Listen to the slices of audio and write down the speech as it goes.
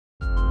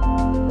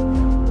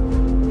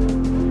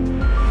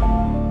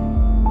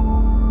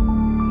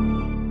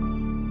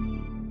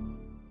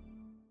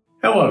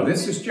Hello,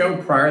 this is Joe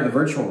Pryor, the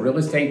virtual real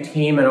estate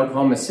team in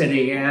Oklahoma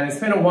City, and it's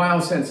been a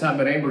while since I've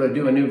been able to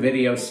do a new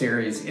video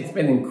series. It's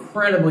been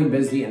incredibly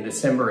busy in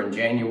December and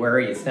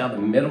January. It's now the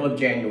middle of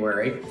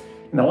January,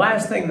 and the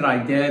last thing that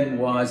I did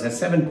was a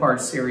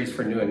 7-part series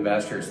for new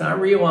investors. And I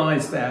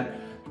realized that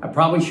I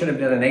probably should have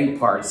done an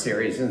 8-part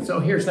series, and so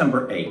here's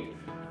number 8,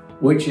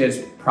 which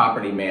is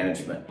property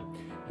management.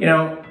 You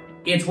know,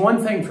 it's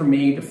one thing for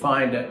me to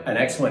find an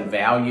excellent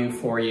value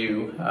for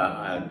you,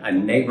 a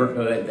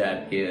neighborhood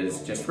that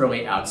is just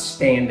really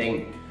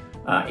outstanding,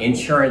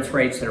 insurance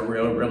rates that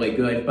are really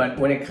good. But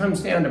when it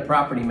comes down to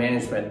property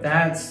management,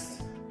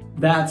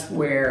 that's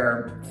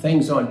where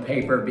things on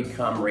paper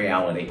become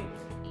reality.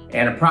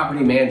 And a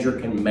property manager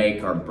can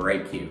make or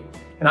break you.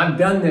 And I've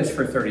done this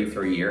for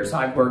 33 years.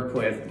 I've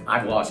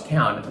lost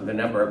count of the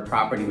number of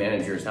property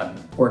managers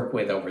I've worked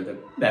with over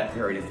that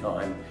period of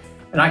time.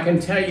 And I can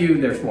tell you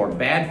there's more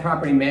bad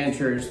property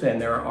managers than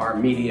there are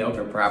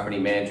mediocre property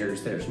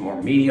managers. There's more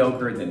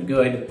mediocre than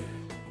good.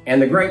 And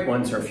the great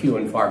ones are few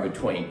and far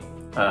between.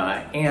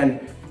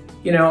 And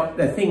you know,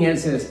 the thing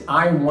is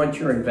I want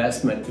your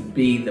investment to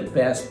be the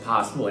best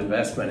possible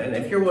investment. And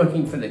if you're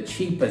looking for the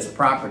cheapest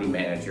property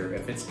manager,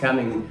 if it's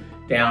coming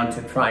down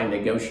to try and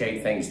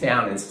negotiate things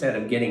down instead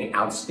of getting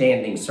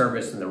outstanding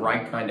service and the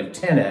right kind of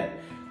tenant,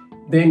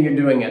 then you're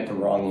doing it the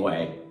wrong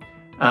way.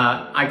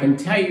 I can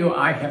tell you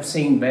I have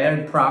seen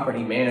bad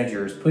property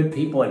managers put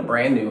people in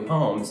brand new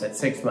homes that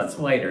 6 months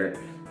later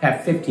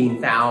have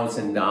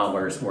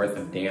 $15,000 worth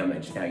of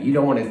damage. Now, you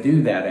don't want to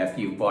do that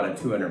after you've bought a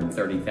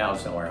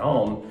 $230,000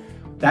 home.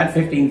 That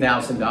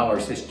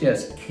 $15,000 has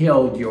just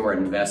killed your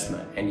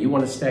investment, and you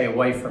want to stay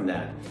away from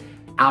that.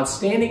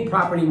 Outstanding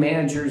property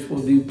managers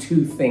will do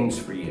 2 things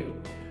for you.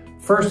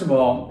 First of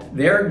all,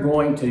 they're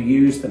going to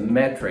use the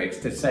metrics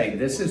to say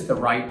this is the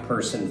right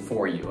person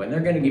for you, and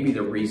they're going to give you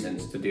the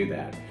reasons to do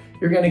that.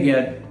 You're going to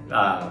get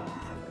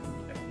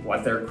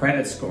what their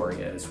credit score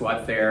is,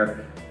 what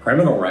their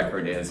criminal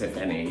record is, if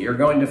any. You're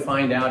going to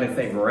find out if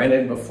they've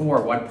rented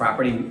before, what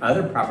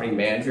other property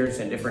managers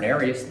in different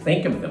areas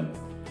think of them.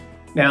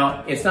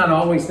 Now, it's not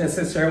always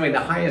necessarily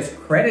the highest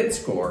credit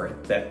score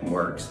that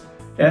works.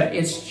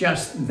 It's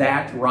just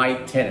that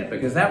right tenant,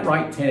 because that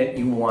right tenant,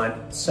 you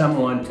want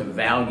someone to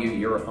value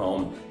your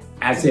home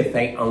as if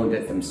they owned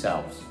it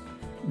themselves.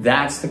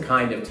 That's the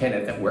kind of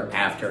tenant that we're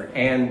after.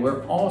 And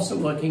we're also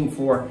looking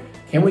for,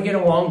 can we get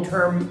a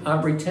long-term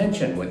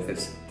retention with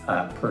this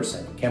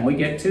person? Can we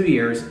get 2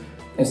 years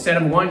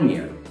instead of 1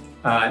 year?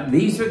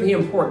 These are the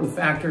important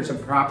factors a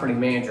property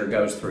manager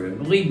goes through. And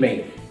believe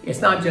me,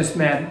 it's not just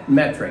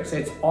metrics.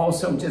 It's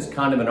also just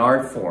kind of an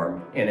art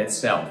form in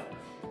itself.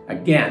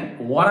 Again,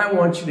 what I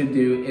want you to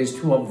do is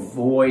to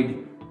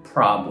avoid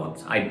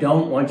problems. I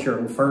don't want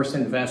your first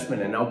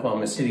investment in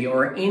Oklahoma City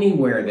or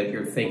anywhere that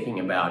you're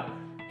thinking about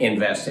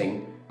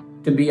investing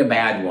to be a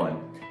bad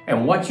one.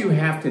 And what you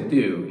have to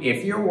do,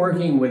 if you're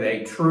working with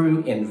a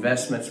true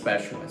investment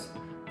specialist,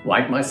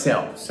 like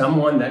myself,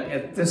 someone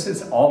that this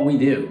is all we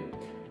do,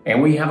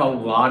 and we have a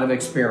lot of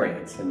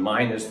experience, and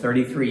mine is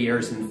 33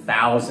 years and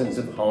thousands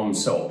of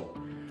homes sold,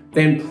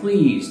 then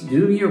please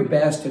do your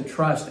best to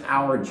trust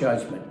our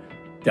judgment.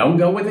 Don't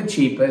go with the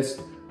cheapest,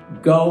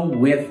 go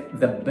with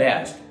the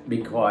best,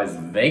 because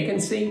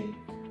vacancy,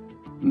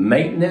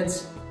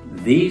 maintenance,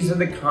 these are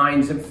the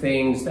kinds of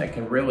things that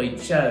can really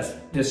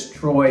just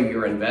destroy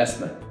your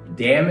investment.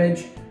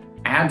 Damage,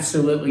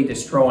 absolutely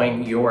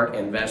destroying your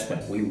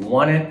investment. We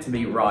want it to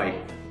be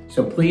right.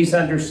 So please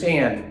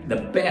understand, the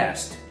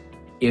best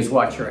is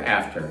what you're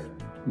after,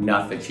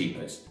 not the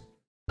cheapest.